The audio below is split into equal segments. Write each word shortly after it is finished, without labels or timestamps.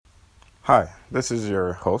Hi, this is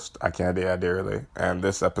your host, Akande Adirele, and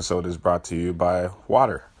this episode is brought to you by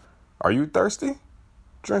water. Are you thirsty?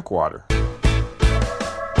 Drink water.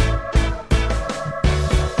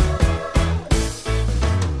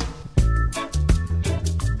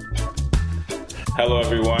 Hello,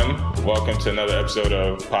 everyone. Welcome to another episode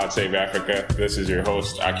of Pod Save Africa. This is your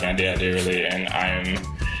host, Akande Adirele, and I am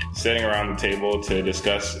sitting around the table to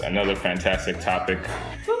discuss another fantastic topic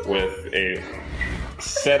with a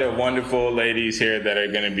set of wonderful ladies here that are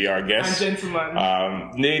going to be our guests. And gentlemen.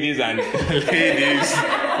 Ladies on the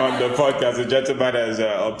podcast. The gentleman has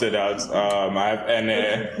opted out. I have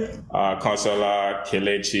Consola,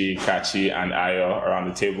 Kelechi, Kachi, and Ayo are on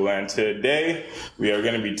the table. And today we are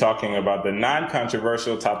going to be talking about the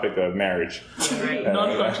non-controversial topic of marriage. Right.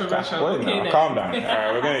 Non-controversial. Wait, now, calm down. All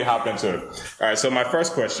right, we're going to hop into it. All right, so my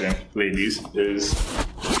first question, ladies, is...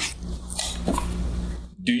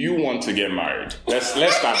 do you want to get married? Let's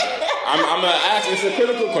start there. I'm gonna ask. It's a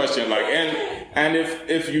critical question. And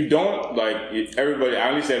if you don't, everybody, I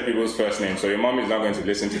only said people's first name, so your mom is not going to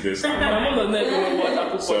listen to this. My mom doesn't even know what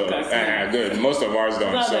Apple Podcast is. Good. Most of ours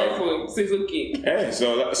don't. So it's okay. Hey,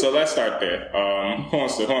 so let's start there. Who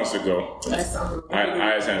wants to go?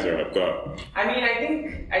 Eyes, hands are up. Go. I mean, I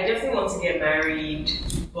think I definitely want to get married,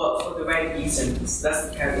 but for the right reasons. That's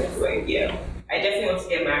the caveat, right? Yeah. I definitely want to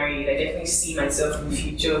get married. I definitely see myself in the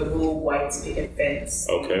future, no white picket fence.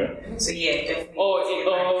 Okay. So yeah, definitely.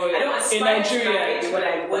 I don't aspire to marriage, but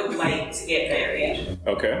I would like to get married.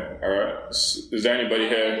 Okay. All right. Is there anybody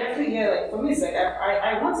here? Definitely, yeah. For me, it's like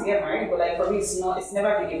I want to get married, but for me, it's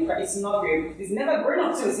never been growing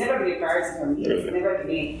up too. It's never been a priority for me. It's never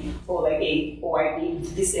been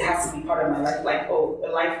this. It has to be part of my life, a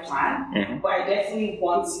life plan. Mm-hmm. But I definitely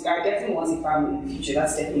want a family in the future.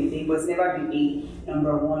 That's definitely a thing. But it's never been a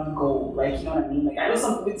number one goal. You know what I mean? I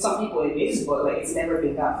know with some people it is, but it's never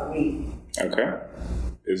been that for me. Okay.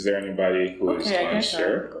 Is there anybody who is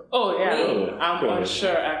unsure? Oh yeah, I'm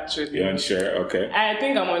unsure actually. You're unsure, okay. I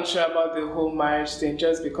think I'm unsure about the whole marriage thing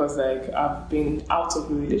just because I've been out of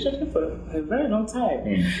the relationship for a very long time.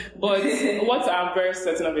 But what I'm very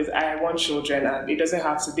certain of is I want children, and it doesn't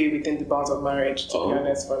have to be within the bounds of marriage, to be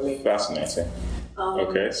honest, for me. Fascinating.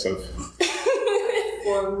 Okay, so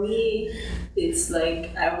for me, it's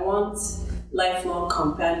I want lifelong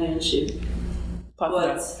companionship.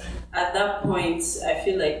 But at that point, I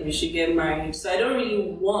feel like we should get married. So I don't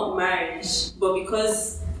really want marriage, but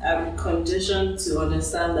because I'm conditioned to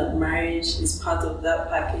understand that marriage is part of that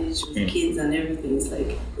package with kids and everything, it's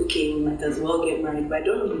okay, we might as well get married, but I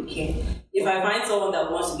don't really care. If I find someone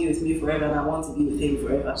that wants to be with me forever and I want to be with him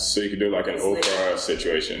forever. So you could do an Oprah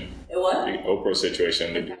situation. A what? The Oprah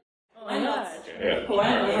situation. Why not? Yeah. Why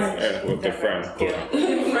not? Yeah, with the friends.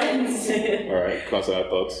 Friends. All right, Consular,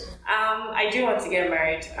 thoughts? I do want to get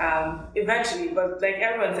married eventually, but like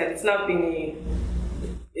everyone said, it's not been a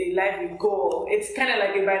life goal. It's kind of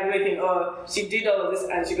like a by the way thing. Oh, she did all of this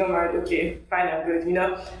and she got married. Okay, fine, I'm good,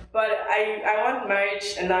 But I want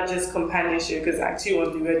marriage and not just companionship because I actually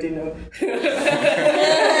want the wedding. I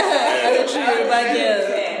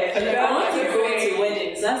want to go to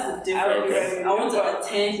weddings. That's the difference. I want to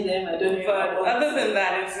attend them. I don't. But other than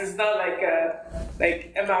that, it's not like a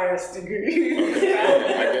MRS degree. Okay, I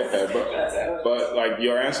get that, but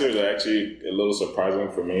your answers are actually a little surprising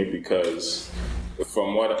for me because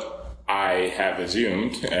from what I have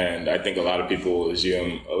assumed, and I think a lot of people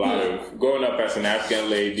assume, growing up as an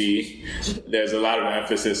African lady, there's a lot of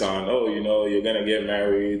emphasis on, you're going to get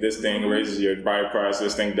married, this thing raises your bride price,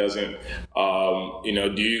 this thing doesn't.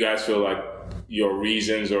 Do you guys feel like your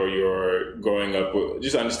reasons or your growing up,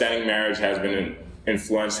 just understanding marriage has been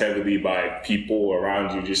influenced heavily by people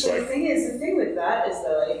around you? The thing with that is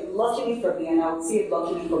that luckily for me, and I would say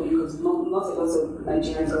luckily for me because not a lot of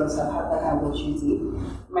Nigerian girls have had that kind of opportunity.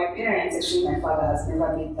 My parents, actually my father, has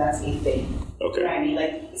never made that a thing. Okay. You know what I mean?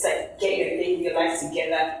 It's get your thing, your life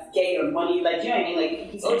together, get your money. You know what I mean?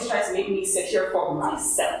 He's always trying to make me secure for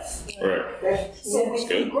myself. Right. So with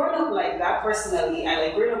me growing up like that personally,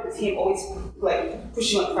 and growing up with him always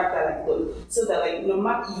pushing on the fact that so that no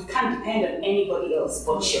matter, you can't depend on anybody else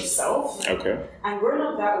but yourself. Okay. And growing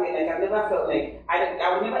up that way, I've never felt I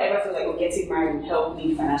would never ever feel getting married would help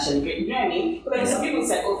me financially. You know what I mean? But some people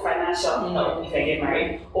say, financial help if I get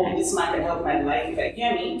married, or this man can help my life if I, you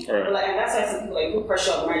know what I mean? Right. But and that's why some people put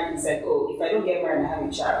pressure on marriage and said, if I don't get married and have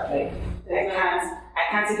a child, I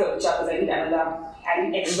can't take care of the child because I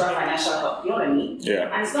need extra financial help. You know what I mean?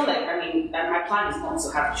 Yeah. And it's not my plan is not to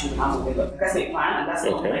have children out of wedlock. That's my plan, and that's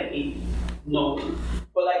not a no.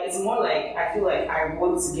 But it's more I feel I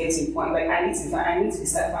want to get to a point I need to be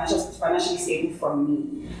financially stable for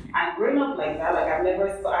me. And growing up like that, I've never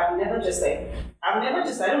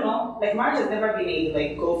I don't know, like marriage has never been a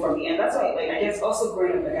like goal for me, and that's why like I guess also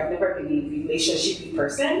growing up, like I've never been a relationshipy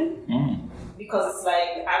person. Because it's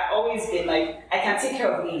like I've always been like I can take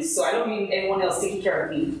care of me, so I don't need anyone else taking care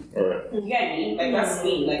of me. Right. You get me? Like that's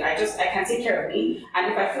me. Like I can take care of me,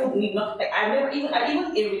 and if I feel the need, not like I'm even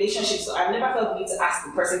in relationships, so I've never felt the need to ask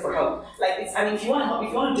the person for help. Like it's, I mean, if you want to help, if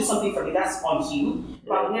you want to do something for me, that's on you.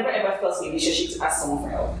 But I've never ever felt in a relationship to ask someone for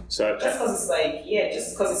help. So just because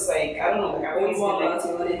it's like I don't know, like I've always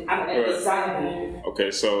been like exactly.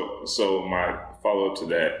 Okay, so my follow-up to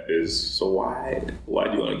that is, so why do you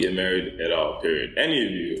want to get married at all, period? Any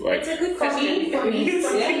of you, like, it's a good for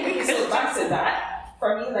me, so back to that,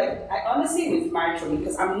 for me, like, I honestly with marriage for me,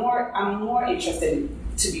 because I'm more interested,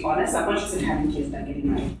 to be honest, I'm more interested in having kids than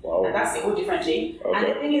getting married. Wow. And that's a whole different thing. Okay. And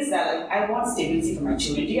the thing is that, like, I want stability for my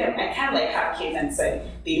children. I can't, like, have kids and say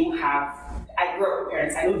they don't have. I grew up with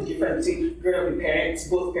parents. I know the difference between growing up with parents,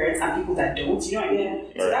 both parents, and people that don't. You know what I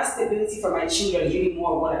mean? So that stability for my children is really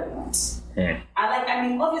more what I want. And like, I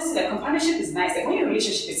mean, obviously, like companionship is nice. Like when you're in a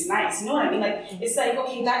relationship, it's nice. You know what I mean? Like it's like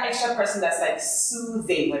okay, that extra person that's like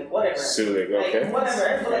soothing, like whatever, soothing, okay, like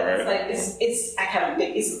whatever. But like, it's like it's I kind of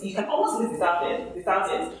think it's you can almost live without it.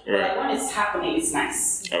 But like when it's happening, it's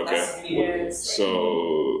nice. Okay. That's really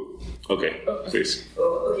So. Okay, please.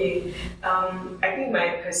 Oh, okay. I think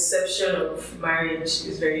my perception of marriage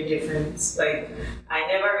is very different. Like, I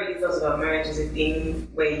never really thought about marriage as a thing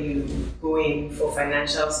where you go in for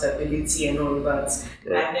financial stability and all of that.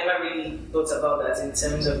 Right. I've never really thought about that in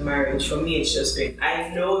terms of marriage. For me, it's just been, I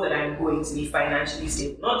know that I'm going to be financially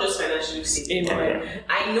stable. Not just financially stable, Okay.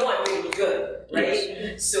 I know I'm going to be good, right?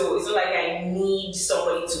 Yes. So it's not like I need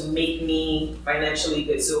somebody to make me financially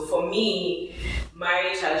good. So for me,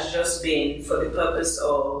 marriage has just been for the purpose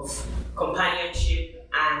of companionship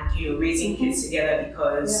and raising kids together,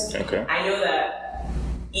 because I know that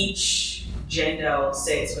each gender or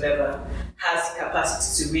sex, whatever, has the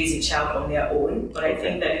capacity to raise a child on their own. But I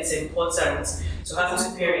think that it's important to have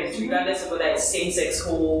two parents, regardless of whether it's same-sex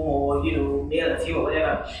home or male and female,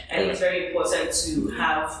 whatever. I think it's very important to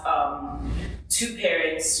have two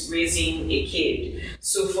parents raising a kid.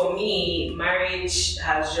 So for me, marriage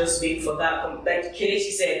has just been for that. Like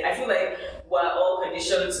Kelechi said, I feel like we're all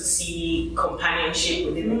conditioned to see companionship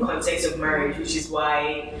within the context of marriage, which is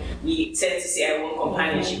why we tend to say I want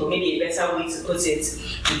companionship. Or maybe a better way to put it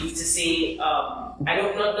would be to say, not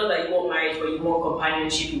that you want marriage, but you want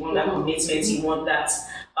companionship, you want that commitment, you want that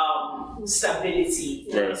stability.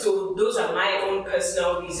 Right. So those are my own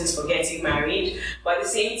personal reasons for getting married. But at the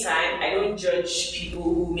same time, I don't judge people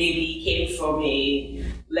who maybe came from a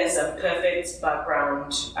less than perfect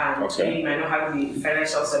background and maybe might not have the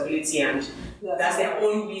financial stability, and that's their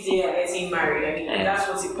own reason for getting married. I mean, if that's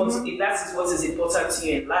what's important, if that is what is important to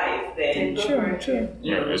you in life, then True.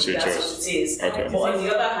 that's what it is. Okay. But on the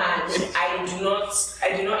other hand, I do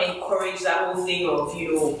not encourage that whole thing of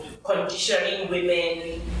conditioning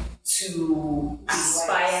women to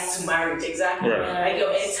aspire to marriage. Exactly. Right. Like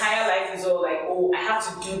your entire life is all like, oh, I have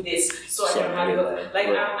to do this so I can have it. Like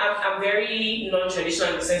I'm very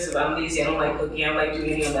non-traditional in the sense of I'm lazy. I don't like cooking. I don't like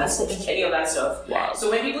doing any of that stuff. Wow.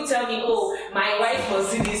 So when people tell me, oh, my wife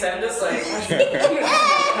must do this, I'm just like,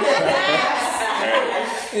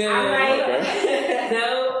 I'm like,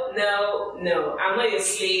 no, I'm not your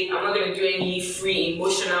slave. I'm not going to do any free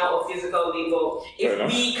emotional or physical labor.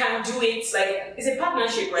 If we can do it, like, it's a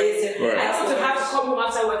partnership, right? I don't have to come home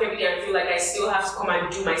after work every day and feel like I still have to come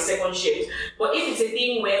and do my second shift. But if it's a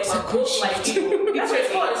thing where we're both like, that's what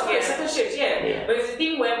it's called, second shift, But it's a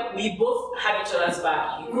thing where we both have each other's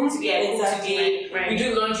back. You cook today, I cook today, we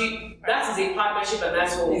do laundry. That is a partnership, and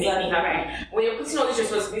that's what will make me happy. When you're putting all this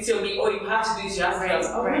responsibility on me, oh, you have to do this, you have to do that.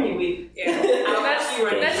 Oh, anyway,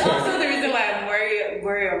 that's also the reason why I'm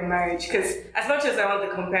worried of marriage. Because as much as I want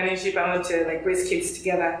the companionship, I want to like raise kids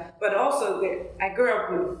together. But also, I grew up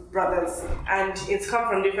with brothers, and it's come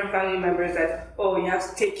from different family members that you have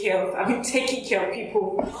to take care of. I've been taking care of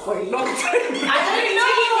people for a long time.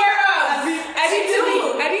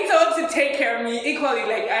 I need someone to take care of me equally.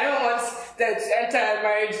 Like I don't want that enter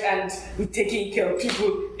marriage and be taking care of people.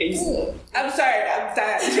 I'm sorry, I'm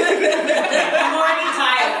tired. I'm already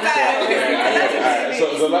tired.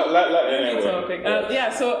 So let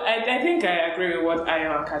so I think I agree with what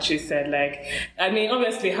Ayo and Kachi said. Like, I mean,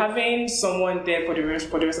 obviously having someone there for the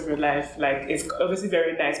rest of your life, like, is obviously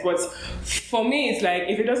very nice. But for me, it's like,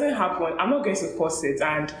 if it doesn't happen, I'm not going to force it,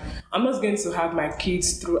 and I'm not going to have my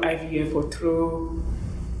kids through IVF or through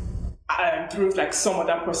like some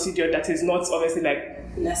other procedure that is not obviously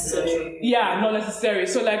like necessary. Yeah, not necessary.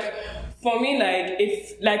 So like for me, like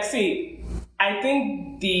I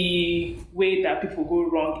think the way that people go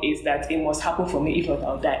wrong is that it must happen for me, if not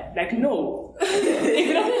I'll die. Like, no. If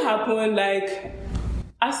it doesn't happen, like,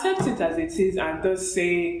 accept it as it is and just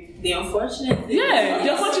say... The unfortunate thing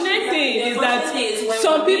is that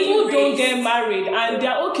some people don't get married and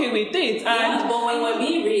they're okay with it. And but when we're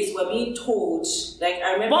being raised, we're being told. Like,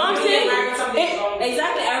 I remember... But I'm saying...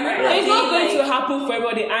 Exactly, I remember... It's not going to happen for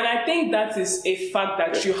everybody, and I think that is a fact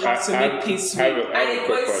that you have to make peace with. And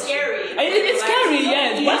it's scary. It's scary,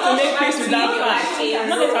 yes. You have to make peace with that fact. It's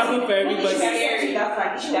not going to happen for everybody. You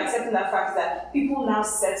should accept that fact that people now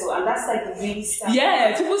settle, and that's like the really sad.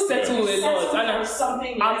 Yeah, people settle a lot. And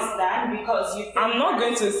something less than because you think I'm not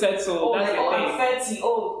going to settle. Oh, that's like, I'm 30.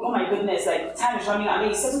 Oh my goodness, like time is running out. And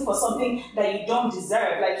then you settle for something that you don't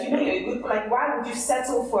deserve. Like, you know, you're a good. Like, why would you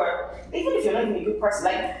settle for? Even if you're not even a good person,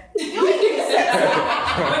 like.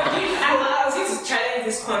 I was going to challenge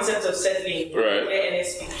this concept of settling. Right.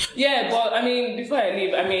 Yeah, but I mean, before I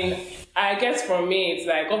leave, I guess for me, it's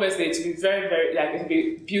like, obviously, it would be very, very, like, it would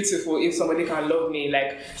be beautiful if somebody can love me,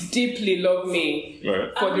 like, deeply love me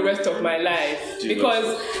for the rest of my life. Jesus.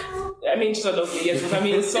 Because, Jesus loves me, yes,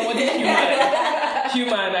 but somebody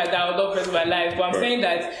human that I would love the rest of my life. But I'm saying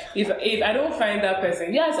that if I don't find that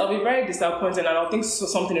person, yes, I'll be very disappointed and I'll think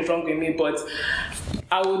something is wrong with me, but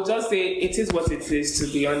I would just say it is what it is,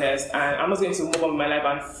 to be honest. And I'm not going to move on with my life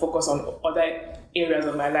and focus on other areas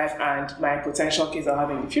of my life and my potential kids I'll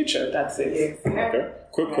have in the future. That's it. Okay.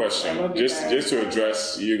 Quick question, just to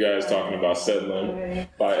address you guys talking about settling.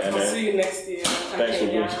 I'll see you next year. Thanks for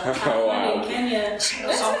being. Wow. Kenya.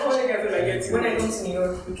 When I go to New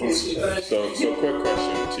York. So quick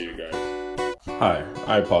question to you guys. Hi,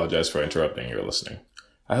 I apologize for interrupting your listening.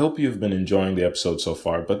 I hope you've been enjoying the episode so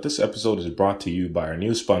far, but this episode is brought to you by our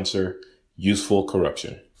new sponsor, Useful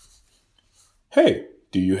Corruption. Hey,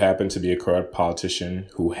 do you happen to be a corrupt politician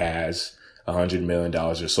who has $100 million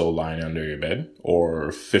or so lying under your bed, or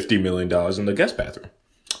 $50 million in the guest bathroom?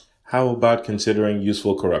 How about considering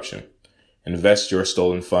Useful Corruption? Invest your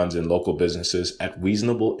stolen funds in local businesses at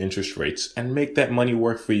reasonable interest rates and make that money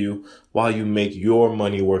work for you while you make your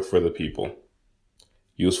money work for the people.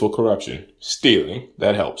 Useful Corruption. Stealing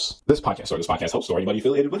that helps. This podcast host or anybody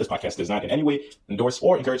affiliated with this podcast does not in any way endorse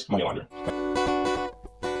or encourage money laundering.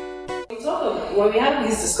 When we have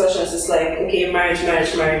these discussions, it's like, okay, marriage,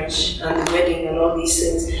 and wedding and all these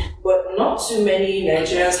things. But not too many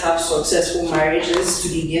Nigerians have successful marriages to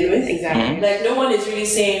begin with. Exactly. Like, no one is really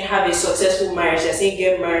saying have a successful marriage. They're saying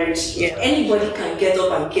get married. Yeah. Anybody can get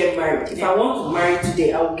up and get married. If I want to marry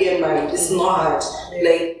today, I will get married. It's not hard.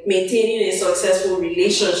 Like, maintaining a successful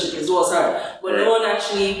relationship is what's hard. But no one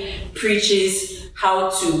actually preaches how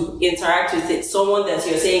to interact with it. Someone that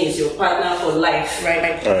you're saying is your partner for life,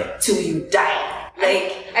 right. Till you die.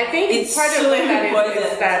 Like, I think it's part so of that important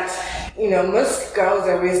is that, most girls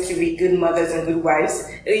are raised to be good mothers and good wives.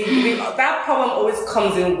 That problem always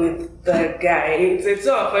comes in with the guy. It's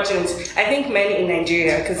so unfortunate. I think men in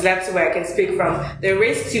Nigeria, because that's where I can speak from, they're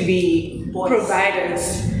raised to be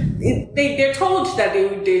providers. They're told that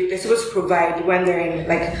they're supposed to provide when they're in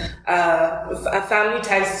like a family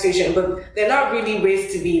type situation, but they're not really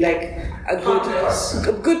raised to be like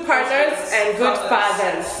good partners and good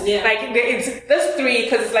fathers. Yeah. Like it's those three,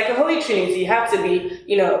 because it's like a holy trinity. You have to be,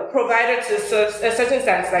 provider to a certain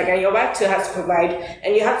sense, like, and your wife too has to provide,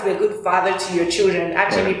 and you have to be a good father to your children,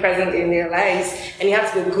 actually present in their lives, and you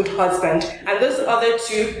have to be a good husband. And those other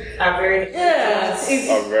two are very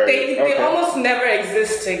they almost never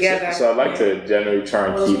exist together. So I'd like to generally try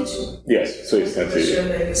and keep. Yes, please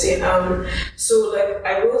continue. So, like,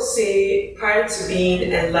 I will say, prior to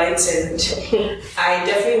being enlightened, I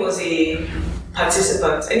definitely was a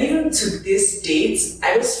participant, and even to this date,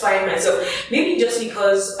 I just find myself, maybe just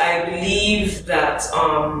because I believe that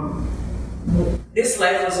this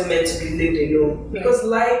life wasn't meant to be lived alone. Because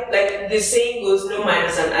life, like the saying goes, no man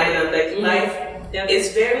is an island. Like life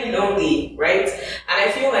is very lonely, right? And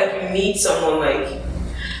I feel like you need someone like.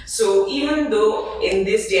 So even though in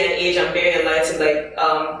this day and age I'm very enlightened, like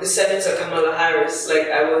the Senator Kamala Harris, like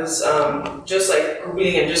I was just like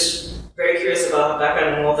Googling and just very curious about her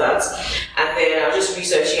background and all that. And then I was just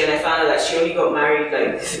researching and I found out that she only got married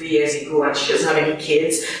like 3 years ago and she doesn't have any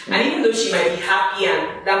kids. And even though she might be happy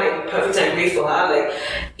and that might be perfect and great for her, like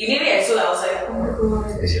immediately I saw that I was like, oh my god,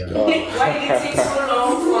 why did it take so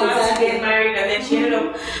long for her to get married? And then she ended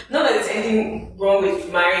up, not that there's anything wrong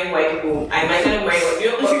with marrying white people. I might not marry white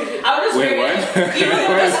people, but I was just Wait, what?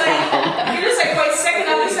 You're just like for a second,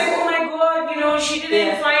 I'm just like, oh my god, she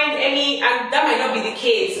didn't find any, and that might not be the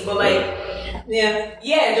case, but like,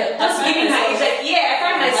 just giving her, it's like, I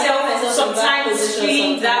find myself sometimes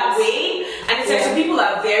feeling that way, and it's like some people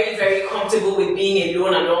are very, very comfortable with being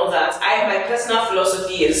alone and all that. My personal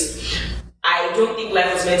philosophy is I don't think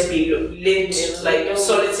life was meant to be lived like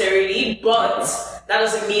solitarily, but that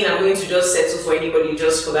doesn't mean I'm going to just settle for anybody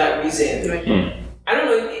just for that reason. I don't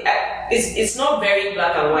know. It's not very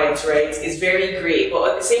black and white, right? It's very grey.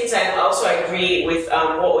 But at the same time, I also agree with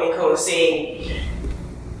what Oinka was saying.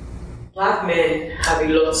 Black men have a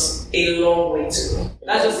long way to go.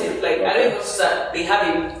 That's just it. Like I don't know that they have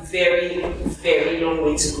a very, very long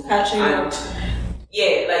way to go.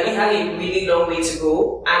 Yeah, like we have a really long way to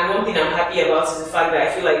go. And one thing I'm happy about is the fact that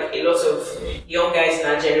I feel like a lot of young guys in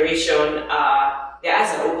our generation their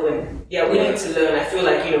eyes are open. They are willing to learn. I feel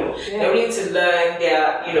like, they're willing to learn. They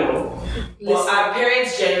are, but our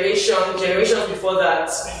parents' generations before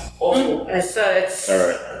that, awful. So it's All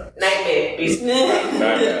right. Nightmare, basically.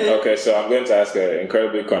 Nightmare. Okay, so I'm going to ask an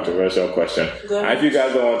incredibly controversial question. And if you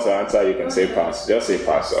guys don't want to answer, you can say pass. Just say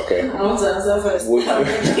pass, okay? I want to answer first. Would, I don't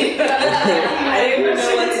even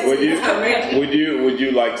know what it is. would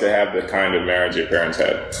you like to have the kind of marriage your parents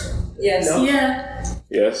had? Yes. No? Yeah.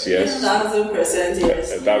 Yes. 1,000%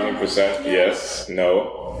 yes. 1,000% yes.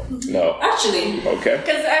 No. Actually. Okay.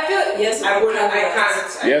 because I feel Yes. I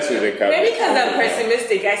can't. Yes, we did. maybe because I'm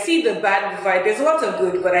pessimistic. I see the bad before. There's a lot of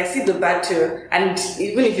good, but I see the bad too. And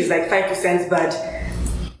even if it's like 5% bad,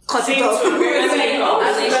 cut it off.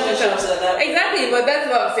 Exactly, but that's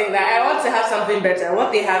what I'm saying. That I want to have something better.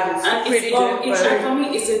 What they have is And pretty good. it's but- for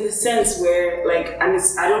me, it's in the sense where, like, and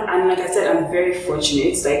like I said, I'm very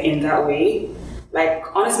fortunate, like, in that way. Like,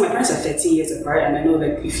 honestly, my parents are 13 years apart, and I know,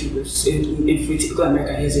 like, if we typical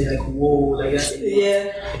American hears it, like, whoa, like, that's it.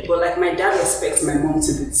 Yeah. But, like, my dad respects my mom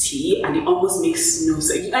to the T, and it almost makes no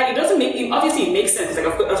sense. Like, it doesn't make, obviously, it makes sense. Like,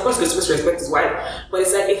 of course, you're supposed to respect his wife, but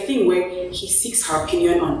it's like a thing where he seeks her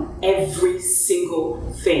opinion on every single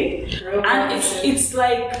thing. And it's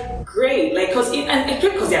like, great. Like, because they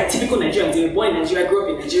are typical Nigerians. They were born in Nigeria, grew up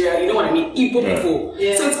in Nigeria, you know what I mean? Igbo people.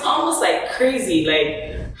 Yeah. So it's almost like crazy.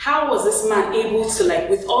 Like, how was this man able to, like,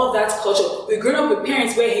 with all that culture? We grew up with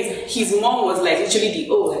parents where his mom was like literally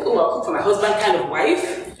I'll cook for my husband kind of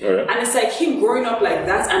wife. Right. And it's like him growing up like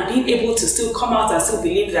that and being able to still come out and still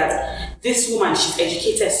believe that this woman, she's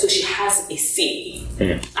educated, so she has a say.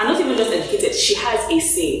 And not even just educated, she has a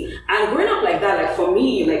say. And growing up like that, like, for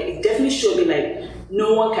me, like, it definitely showed me, like,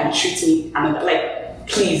 no one can treat me another, like,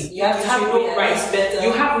 please, you have no rights.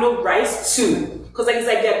 You have no rights to. Because, like, it's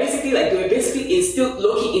like they were basically still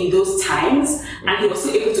low-key in those times, and he was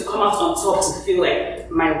still able to come out on top to feel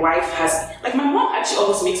like my wife has, like, my mom actually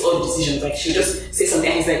almost makes all the decisions. Like, she'll just say something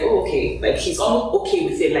and he's like, oh, okay. Like, he's almost okay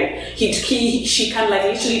with it. Like, she can, like,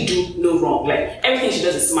 literally do no wrong. Like, everything she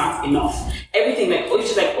does is smart enough. Everything, like,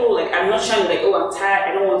 she's like, oh, like, I'm not trying to, like, oh, I'm tired,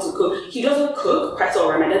 I don't want to cook. He doesn't cook quite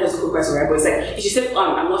alright. My dad doesn't cook quite alright, but it's like, if she said,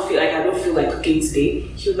 I don't feel like cooking today,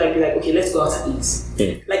 he would, like, be like, okay, let's go out and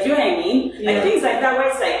eat. Like, you know what I mean? Like, things like that, where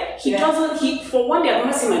it's like, for one day, I've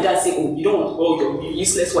never seen my dad say, oh, you don't want to go, you're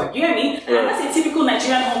useless wife. You know what I mean? And that's a typical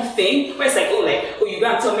Nigerian home thing, where it's like, you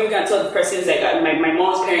go and tell the person's like, my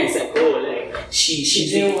mom's parents, like,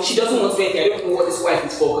 she doesn't want to do anything. I don't know what this wife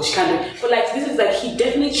is for, because she can't do it. But, like, this is like, he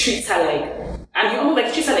definitely treats her like, and he almost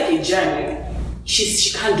like treats her like a germ, like,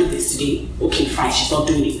 she can't do this today. Okay, fine, she's not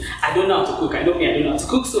doing it. I don't know how to cook. I don't know how to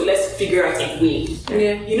cook, so let's figure out a way.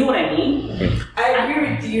 Yeah. You know what I mean? I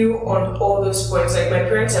agree with you on all those points. Like, my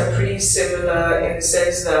parents are pretty similar in the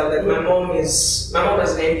sense that, like, my mom has an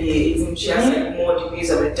MBA, even she has, like, more degrees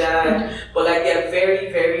than my dad, but, like, they're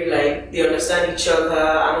very, very, like, they understand each other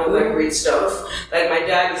and all that great stuff. Like, my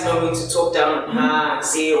dad is not going to talk down on her and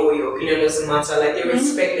say, oh, your opinion doesn't matter. Like, they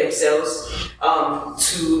respect themselves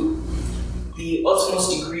to the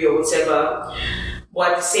utmost degree or whatever.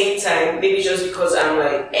 But at the same time, maybe just because I'm,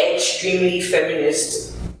 like, extremely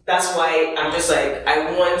feminist, that's why I'm just like,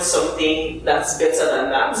 I want something that's better than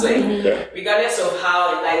that. Like, regardless of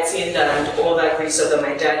how enlightened and all that great stuff that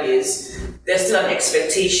my dad is, there's still an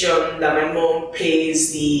expectation that my mom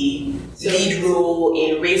plays the lead role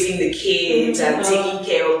in raising the kids and taking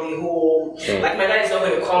care of the home. Like, my dad is not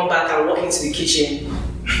going to come back and walk into the kitchen.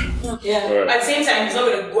 Yeah. At the same time, he's not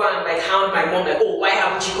going to go and, like, hound my mom, like, oh, why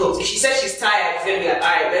haven't you cooked? If she says she's tired, he's going to be like,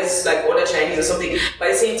 alright, let's, like, order Chinese or something. But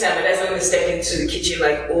at the same time, my dad's not going to step into the kitchen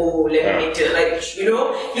like, oh, let me make dinner. Like, you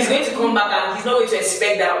know, he's going to come back and he's not going to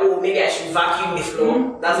expect that, oh, maybe I should vacuum the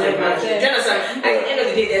floor. That's my man's job. Do you understand? At the end of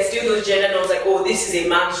the day, there's still those gender norms like, oh, this is a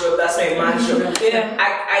man's job, that's not a man's job.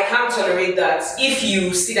 I can't tolerate that. If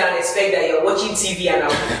you sit down and expect that you're watching TV and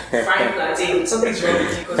I'm frying plantain, something's wrong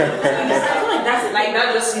with you. Because I feel like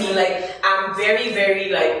that just means, like, I'm I'm very,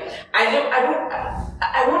 very like,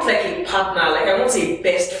 I want like a partner, like I want a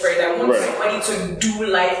best friend. I want somebody to do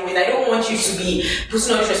life with. I don't want you to be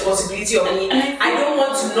putting on responsibility on me. I don't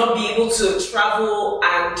want to not be able to travel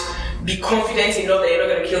and be confident enough that you're not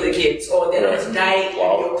going to kill the kids or they're not going to die in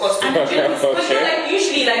your costume. But like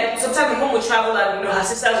usually, like sometimes my mom will travel and her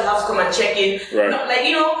sisters will have to come and check in. Not, like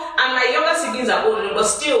and my younger siblings are older, but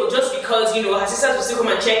still, just because her sisters will still come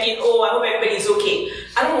and check in. Oh, I hope everybody's okay.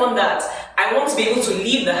 I don't want that. I want to be able to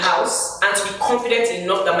leave the house and to be confident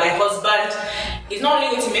enough that my husband is not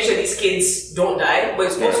only going to make sure these kids don't die, but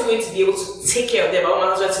he's also going to be able to take care of them. I want my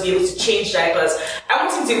husband to be able to change diapers. I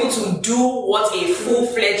want him to be able to do what a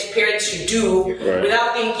full-fledged parent should do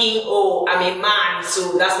without thinking, oh, I'm a man,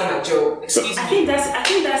 so that's not my job. Excuse me. I think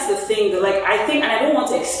that's the thing. That, like, and I don't want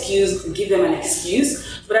to give them an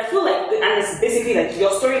excuse. But I feel like, and it's basically like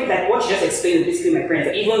your story, like what you just explained is basically my parents.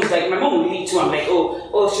 Like, even like my mom will leave too. I'm like,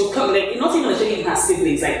 oh, she'll come. Like, not even even her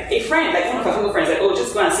siblings, like a friend, like one of her family friends, like, oh,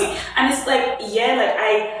 just go and see. And it's like, like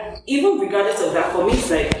I, even regardless of that, for me, it's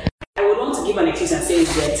like I would want to give an excuse and say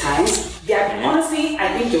it's their times. Honestly,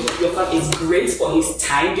 I think your father is great for his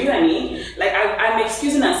time. Do you know what I mean? Like I'm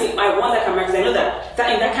excusing and saying I want that kind of marriage. I know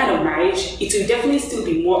that in that kind of marriage, it will definitely still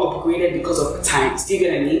be more upgraded because of time. Do you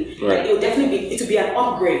get what I mean? Like it will definitely be an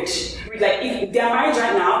upgrade. Like if their marriage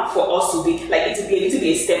right now for us to be like it will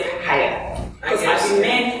be a step higher. Because the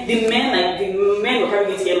men we're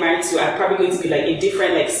probably going to get married to are probably going to be like a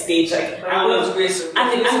different like stage. Like I don't know.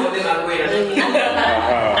 And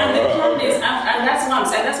the problem is, and that's what I'm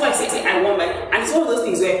saying. That's why I say I want like, and it's one of those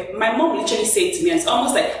things where my mom literally said to me, and it's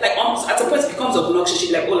almost like almost at a point it becomes obnoxious.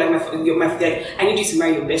 She's like, oh, like like I need you to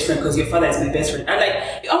marry your best friend because your father is my best friend. And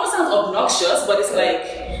like it almost sounds obnoxious, but it's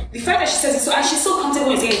like the fact that she says it so, and she's so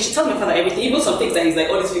comfortable in saying it. She tells my father everything, even some things that he's like,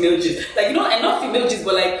 all these female gist, like and not female gist,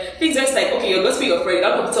 but like things that's like, okay, you're gossiping your friend, you're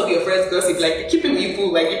not going to tell your friend's gossip, like keep it with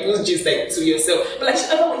people's gist like to yourself. But like she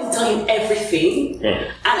ever wants to tell him everything,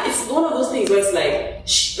 and it's one of those things where it's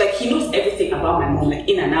like he knows everything about my mom, like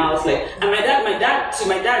in and out, like, and my dad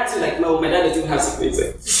too, like no, my dad doesn't have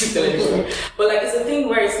secrets, like, but like it's a thing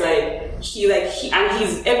where it's like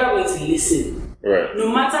he's ever going to listen. Right.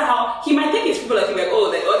 No matter how he might think it's people like oh,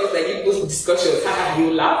 like all these like people's discussions,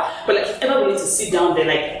 he'll laugh. But like he's ever willing to sit down there,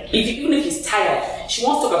 like even if he's tired, she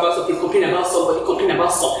wants to talk about something, complain about somebody, complain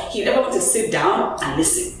about something. He's ever going to sit down and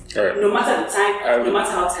listen. Right. No matter the time, no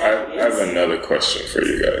matter how tired he is. I have another question for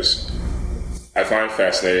you guys. I find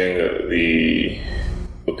fascinating the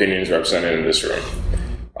opinions represented in this room.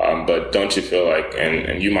 But don't you feel like,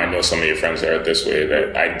 and you might know some of your friends that are this way,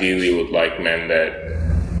 that ideally would like men that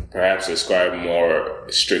perhaps ascribe more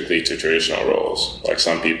strictly to traditional roles? Like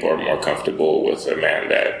some people are more comfortable with a man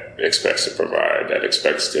that expects to provide, that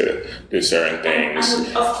expects to do certain things.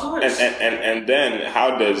 Of course. And then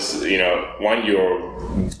how does, when you're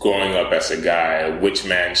growing up as a guy, which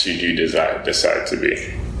man should you decide to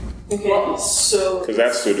be? Okay, so... Because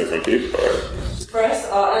that's two different people, right?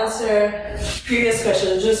 First, I'll answer previous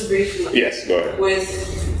question just briefly. Yes, go ahead.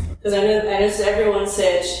 Because I know everyone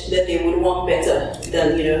said that they would want better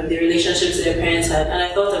than, the relationships their parents had. And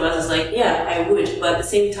I thought about it as like, yeah, I would. But at the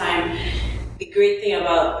same time, the great thing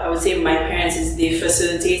about, I would say, my parents is they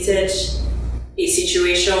facilitated a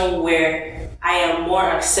situation where I am more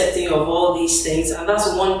accepting of all these things. And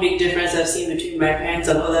that's one big difference I've seen between my parents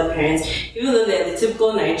and other parents. Even though they're the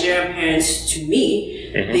typical Nigerian parents to me,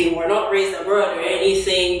 they were not raised abroad or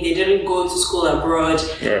anything. They didn't go to school abroad.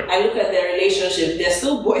 Yeah. I look at their relationship. They're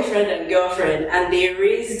still boyfriend and girlfriend. And they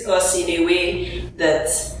raised us in a way that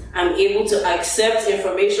I'm able to accept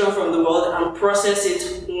information from the world and process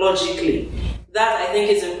it logically. That I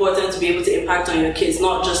think is important to be able to impact on your kids,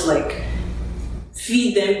 not just like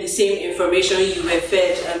feed them the same information you were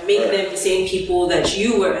fed and make them the same people that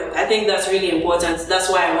you were. I think that's really important. That's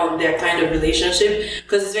why I want their kind of relationship,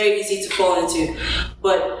 because it's very easy to fall into.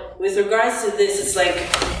 But with regards to this, it's like,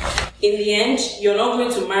 in the end, you're not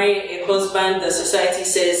going to marry a husband that society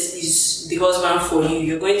says is the husband for you.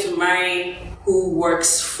 You're going to marry who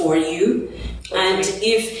works for you. And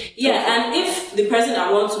if the person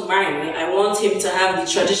I want to marry, I want him to have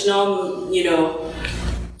the traditional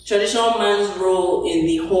man's role in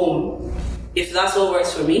the home. If that's what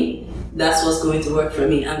works for me, that's what's going to work for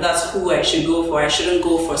me. And that's who I should go for. I shouldn't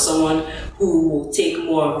go for someone who will take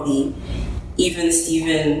more of the even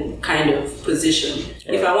Steven kind of position.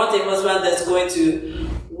 Yeah. If I want a husband that's going to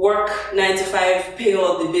work 9 to 5, pay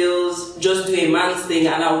all the bills, just do a man's thing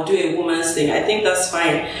and I'll do a woman's thing, I think that's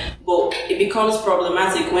fine. But it becomes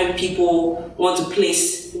problematic when people want to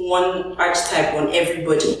place one archetype on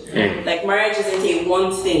everybody. Like marriage isn't a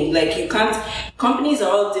one thing. Like you can't. Companies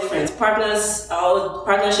are all different. Partnerships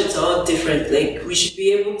are all different. Like we should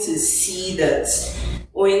be able to see that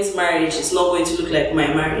Owen's marriage is not going to look like my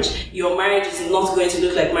marriage. Your marriage is not going to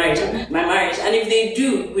look like my marriage. And if they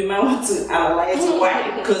do, we might want to analyze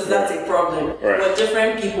why, because that's a problem. We're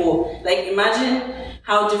different people. Like imagine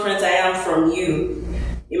how different I am from you.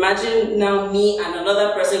 Imagine now me and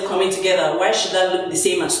another person coming together. Why should that look the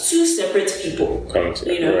same as two separate people?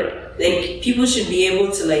 You know, like people should be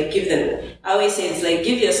able to like give them. I always say it's like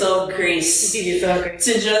give yourself grace.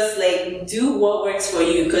 To just like do what works for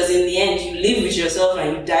you, because in the end you live with yourself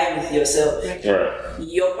and you die with yourself.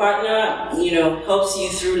 Your partner, you know, helps you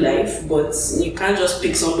through life, but you can't just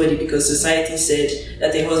pick somebody because society said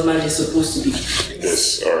that a husband is supposed to be.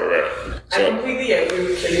 Yes, alright. I completely agree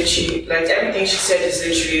with Kelechi. Like everything she said is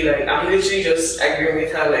literally like I'm literally just agreeing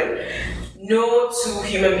with her. Like no two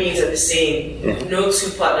human beings are the same. No two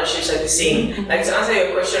partnerships are the same. Like to answer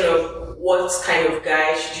your question of what kind of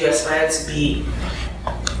guy should you aspire to be,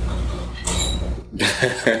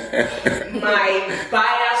 my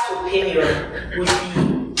biased opinion would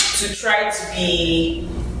be to try to be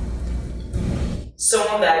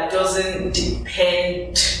someone that doesn't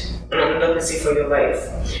depend on another person for your life.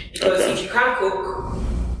 Because if you can't cook,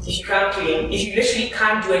 if you can't clean, if you literally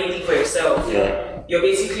can't do anything for yourself, you're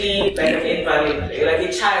basically like an invalid, you're like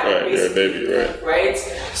a child, basically, you're a baby, right?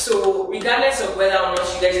 So regardless of whether or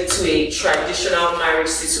not you get into a traditional marriage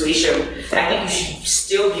situation, I think you should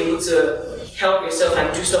still be able to help yourself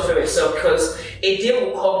and do stuff for yourself, because a day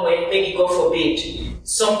will come when maybe, God forbid,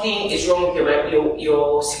 something is wrong with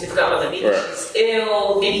your significant other. Maybe she's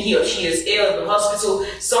ill, maybe he or she is ill in the hospital,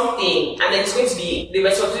 something, and then it's going to be, the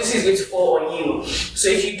responsibility is going to fall on you. So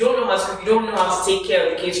if you don't know how to cook, you don't know how to take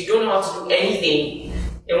care of the kids, you don't know how to do anything,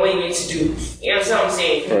 then what you need to do. You understand what I'm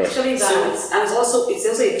saying? Actually, and it's also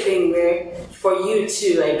a thing where for you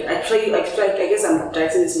too, like I guess I'm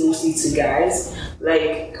directing this mostly to guys,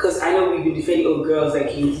 like because I know we've been defending girls,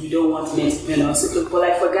 like you don't want men to depend on us, but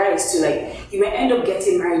like for guys too, like you may end up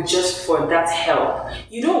getting married just for that help.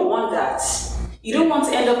 You don't want that. You don't want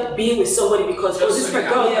to end up being with somebody because this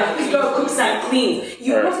girl cooks and cleans.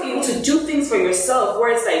 You want to be able to do things for yourself,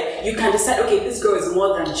 where it's like you can decide, okay, this girl is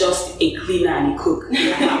more than just a cleaner and a cook in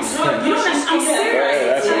the house. I'm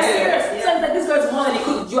serious. So it's like this girl is more than a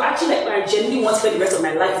cook. You actually like I genuinely want to spend the rest of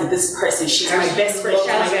my life with this person. She's my best friend. She's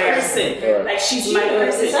my person. Like she's my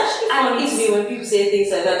person. It's actually funny to me when people say things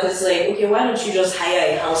like that, because like, okay, why don't you just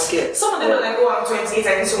hire a house girl? Some of them are like, oh, I'm 28,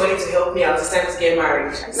 I need somebody to help me out. It's time to get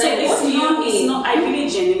married. So it's not. I really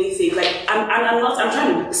genuinely think like I'm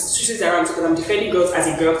trying to switch this around because I'm defending girls as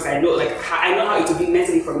a girl, because I know how it will be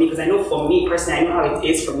mentally for me, because I know for me personally I know how it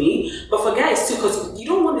is for me, but for guys too, because you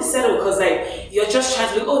don't want to settle because like you're just trying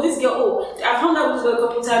to look, oh, this girl, I've hung out with her a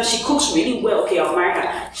couple times, she cooks really well, okay, I'll marry her.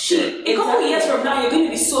 A couple of years from now you're going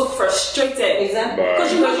to be so frustrated,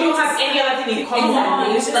 because you don't have any other thing in common.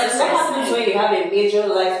 Like what happens when you have a major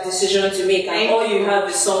life decision to make and all you have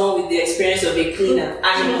is someone with the experience of a cleaner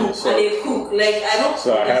and a cook? Like I don't.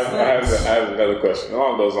 So I have another question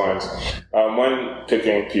along those lines. When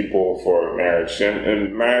picking people for marriage,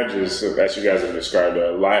 and marriage is, as you guys have described,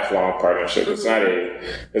 a lifelong partnership. It's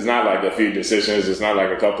not like a few decisions. It's not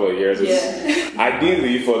like a couple of years. It's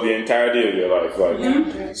ideally for the entirety of your life.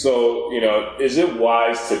 Like, so you know, is it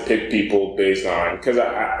wise to pick people based on? Because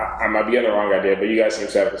I might be on the wrong idea, but you guys seem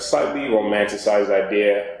to have a slightly romanticized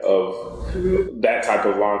idea of that type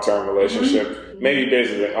of long-term relationship. Maybe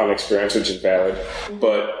based on experience, which is valid,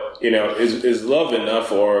 but you know, is love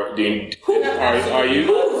enough, or are you?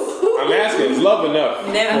 I'm asking, is love enough?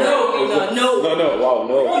 Never. No. Wow,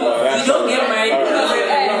 no. You don't get married because you're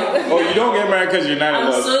in love. Oh, you don't get married because you're not in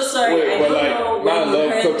love. I'm so sorry. Wait, I don't know not where you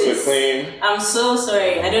love heard cooks this. are clean. I'm so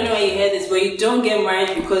sorry. I don't know where you heard this, but you don't get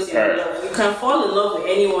married because you're in love. You can fall in love with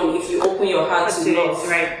anyone if you open your heart to love.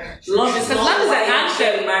 Right. Love is not love is why an you action.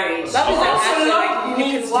 get married. Love is an action. Love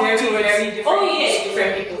means very different.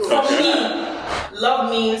 Different people. For me,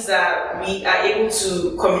 love means that we are able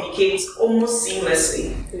to communicate almost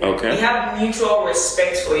seamlessly. Okay. We have mutual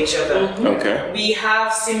respect for each other. Okay. We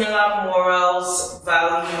have similar morals,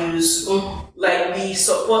 values. Like we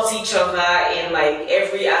support each other in like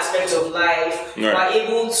every aspect of life. Right. We're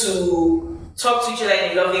able to talk to each other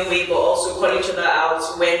in a loving way, but also call each other out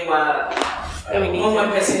when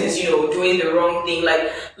one person is, doing the wrong thing.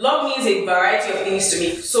 Like, love means a variety of things to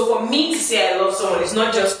me. So for me to say I love someone, it's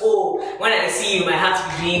not just, when I see you, my heart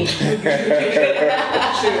is beating.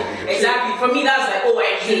 Exactly. For me, that's like,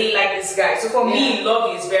 I really like this guy. So for me,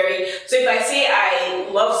 love is so if I say I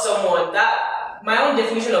love someone, that my own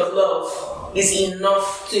definition of love is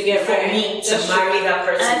enough to get for me to marry that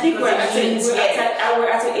person. And I think we're at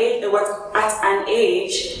an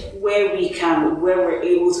age where we're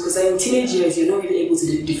able to, because in teenage years you're not really able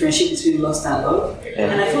to differentiate between lust and love.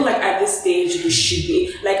 And I feel like at this stage we should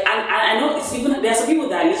be like, and I know it's even, there are some people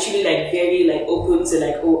that are literally like very like open to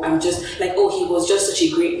like, oh, I'm just like, oh, he was just such a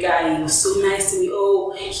great guy, he was so nice to me,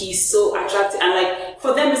 oh, he's so attractive, and like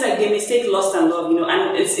for them it's like they mistake lust and love, and we're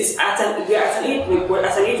at an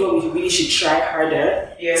age where we really should try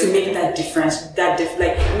harder to make that difference,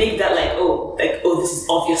 make that oh, this is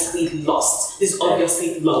obviously lust, this is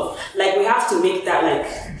obviously love. Like we have to make that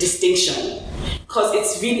like distinction, because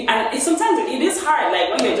it's really, and it's sometimes it is hard, like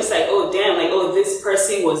when you're just like, oh damn, like, oh, this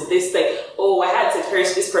person was this, like, oh, I had to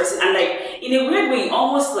experience this person, and like in a weird way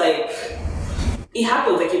almost like it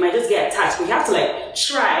happens, like you might just get attached, but you have to like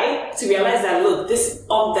try to realize that, look, this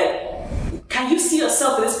that can you see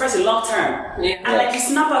yourself with this person long term? And like you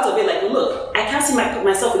snap out of it, like, look, I can't see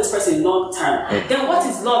myself with this person long term. Then what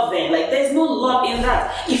is love then? Like there's no love in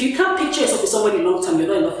that. If you can't picture yourself with somebody long term, you're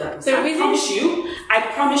not in love with that person. I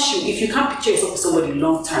promise you, if you can't picture yourself with somebody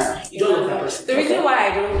long term, you don't love that person. The reason why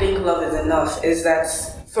I don't think love is enough is that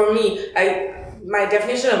for me, my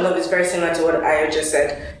definition of love is very similar to what I just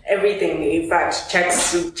said. Everything, in fact, check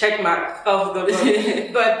mark of the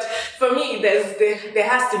book. But for me, there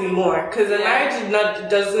has to be more, because a marriage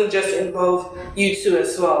doesn't just involve you two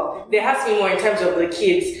as well. There has to be more in terms of the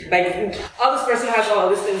kids. Like, all this person has all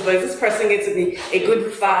of these things, but is this person going to be a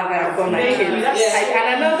good father for my kids?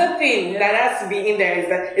 And another thing that has to be in there is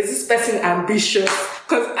that, is this person ambitious?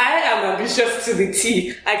 Because I am ambitious to the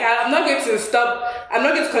T. Like, I'm not going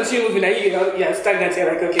to continue moving at you. You're stagnant.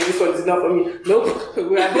 You're like, okay, this one is enough for me. Nope.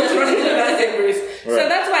 We are both running in that same race. So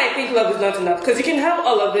that's why I think love is not enough. Because you can have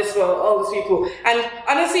all of this for all these people. And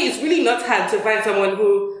honestly, it's really not hard to find someone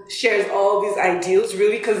who shares all these ideals,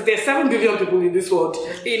 really, because there's 7 billion people in this world,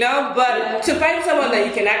 but to find someone that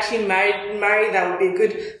you can actually marry that would be a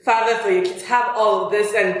good father for your kids, have all of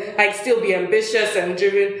this and like still be ambitious and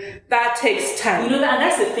driven, that takes time. And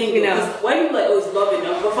that's the thing, why people like, oh, it's love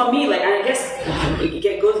enough? But for me, like, and I guess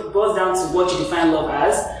it boils down to what you define love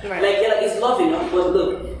as. Right. Like, it's love enough, but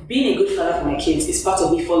look, being a good father for my kids is part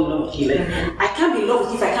of me falling in love with you. Like, I can't be in love with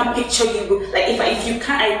you if I can't picture you. Like, if you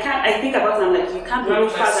can't, I think about it, I'm like, you can't be a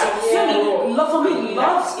good father. For me,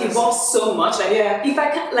 love evolves so much. Like, if I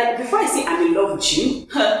can't, like, before I say I'm in love with you,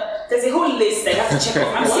 there's a whole list that I have to check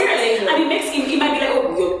off. I'm serious. And it might be like,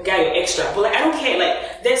 oh, you're extra. But like, I don't care.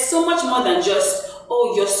 Like, there's so much more than just,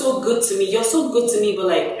 oh, you're so good to me. You're so good to me. But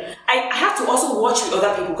like, I have to also watch with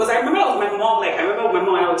other people, because I remember with my mom, and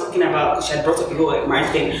I was talking about, because she had brought up the whole like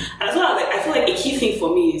marriage thing, and as well, like, I feel like a key thing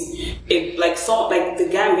for me is the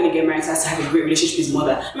guy I'm gonna get married has to have a great relationship with his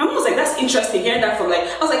mother. My mom was like, that's interesting hearing that from like,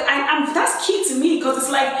 I was like, that's key to me, because it's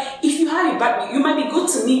like, if you have a bad, you might be good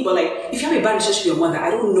to me, but like, if you have a bad relationship with your mother, I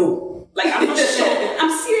don't know. Like, I'm not sure.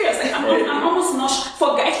 I'm serious. Like, I'm almost not sure.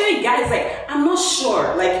 For guys, guys, like, I'm not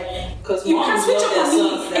sure. Like, because you can switch up on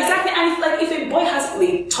me. Exactly. And if a boy has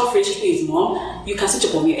a tough relationship with his mom, you can switch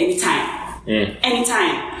up on me anytime.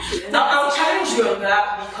 Anytime. Now, I'll challenge you on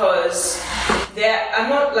that, because I'm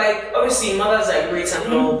not like, obviously mothers are great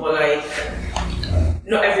and all, but like,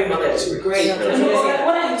 not every mother is great.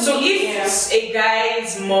 So if a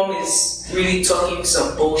guy's mom is really talking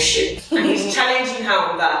some bullshit and he's challenging her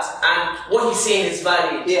on that, and what he's saying is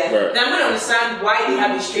valid, then I'm going to understand why they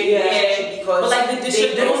have a straight hair, because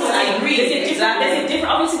they don't agree. There's a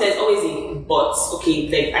different, obviously there's always a but, okay,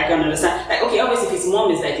 like, I can understand. Like, okay, obviously if his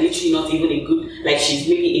mom is like literally not even a good, like, she's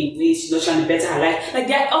maybe a waste, she's not trying to better her life, like,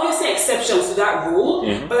 there are obviously exceptions to that rule,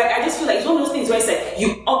 but like, I just feel like it's one of those things where it's like,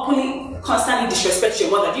 you openly constantly disrespect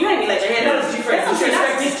your mother. Do you know what I mean? Like, that is different.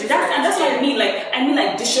 And that's what I mean.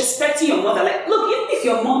 Like, disrespecting your mother. Like, look, even if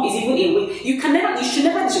your mom is even a way, you should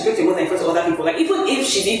never disrespect your mother in front of other people. Like, even if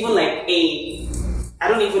she's even like I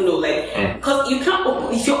don't even know, like, because you can't,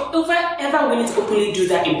 if you're ever willing to openly do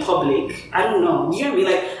that in public, I don't know, you know what I mean?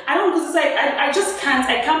 Like, I don't, because it's like,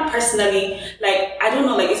 I can't personally, like, I don't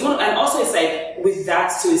know, like, it's one, and also it's like, with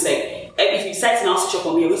that too, it's like, if you decide to now switch up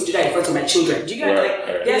on me, I'm going to do that in front of my children. Do you get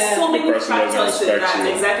like, there's so many factors to that,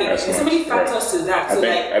 exactly, there's so many factors to that, so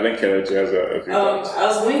I think Kelechi has a few I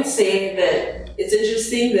was going to say that it's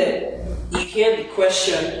interesting that you hear the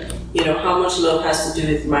question, how much love has to do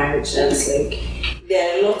with marriage, and it's like,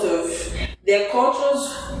 there are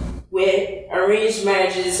cultures where arranged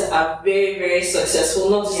marriages are very, very successful.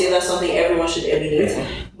 Not to say that's something everyone should emulate,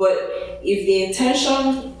 but if the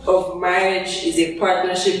intention of marriage is a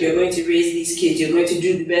partnership, you're going to raise these kids, you're going to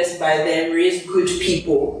do the best by them, raise good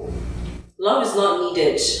people, love is not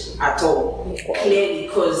needed at all. Clearly,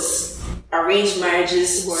 because arranged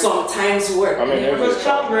marriages sometimes work. I mean, Because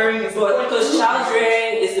childbearing is because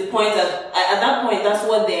childbearing is the point that at that point that's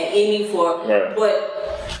what they're aiming for. Right.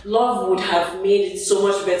 But love would have made it so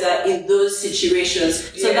much better in those situations.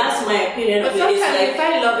 So that's my opinion. But of it. It's sometimes like, they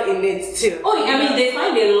find love in it too. oh, I mean, they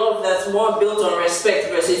find a love that's more built on respect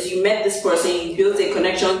versus you met this person, you built a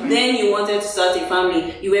connection, then you wanted to start a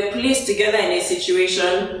family. You were placed together in a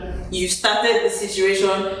situation. You started the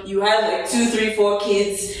situation, you had like 2, 3, 4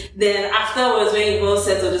 kids, then afterwards when you all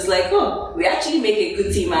settled, it's like, oh, we actually make a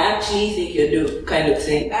good team, I actually think you're dope, kind of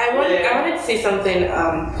thing. I wanted to say something,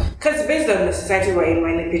 because based on the society we're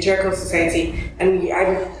in the patriarchal society, and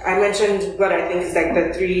I mentioned what I think is like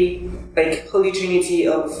the 3, like, holy trinity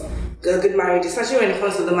of a good marriage, especially when it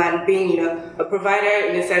comes to the man being, a provider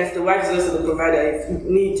in a sense. The wife is also the provider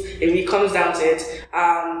if it comes down to it.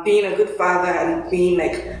 Being a good father and being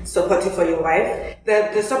like supportive for your wife.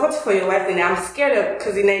 The support for your wife thing, I'm scared of,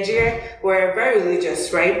 because in Nigeria we're very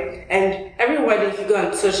religious, right? And everyone, if you go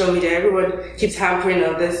on social media, everyone keeps hampering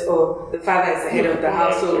on this, or the father is the head of the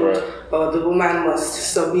household, or the woman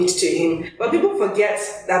must submit to him. But people forget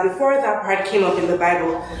that before that part came up in the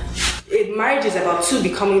Bible, marriage is about 2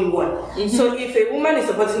 becoming 1. Mm-hmm. So if a woman is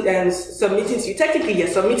supporting and submitting to you, technically you're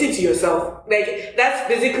submitting to yourself. Like, that's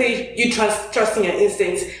basically you trusting your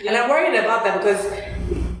instincts. Yeah. And I'm worried about that because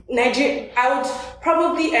I would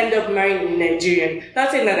probably end up marrying a Nigerian.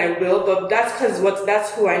 Not saying that I will, but that's because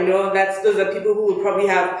that's who I know. Those are people who would probably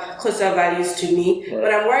have closer values to me. Right.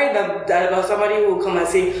 But I'm worried that about somebody who will come and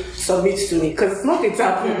say, submit to me, because it's not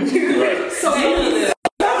example. Right.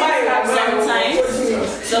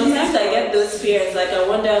 Sometimes I get those fears, like I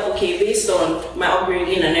wonder, okay, based on my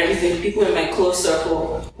upbringing and everything, people in my close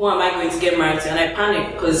circle, who am I going to get married to? And I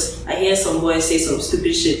panic because I hear some boys say some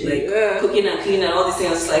stupid shit like cooking and cleaning and all these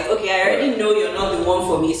things. It's like, okay, I already know you're not the one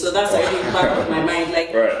for me, so that's already back of my mind.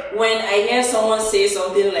 Like when I hear someone say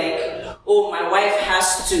something like, oh, my wife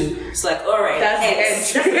has to, it's like, all right,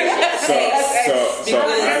 that's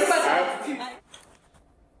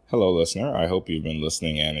Hello, listener. I hope you've been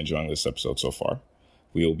listening and enjoying this episode so far.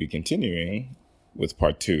 We will be continuing with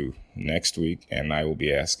part 2 next week, and I will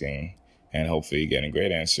be asking and hopefully getting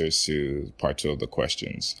great answers to part 2 of the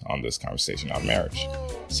questions on this conversation on marriage.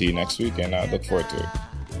 See you next week, and I look forward to it.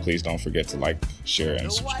 Please don't forget to like, share,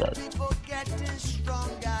 and subscribe.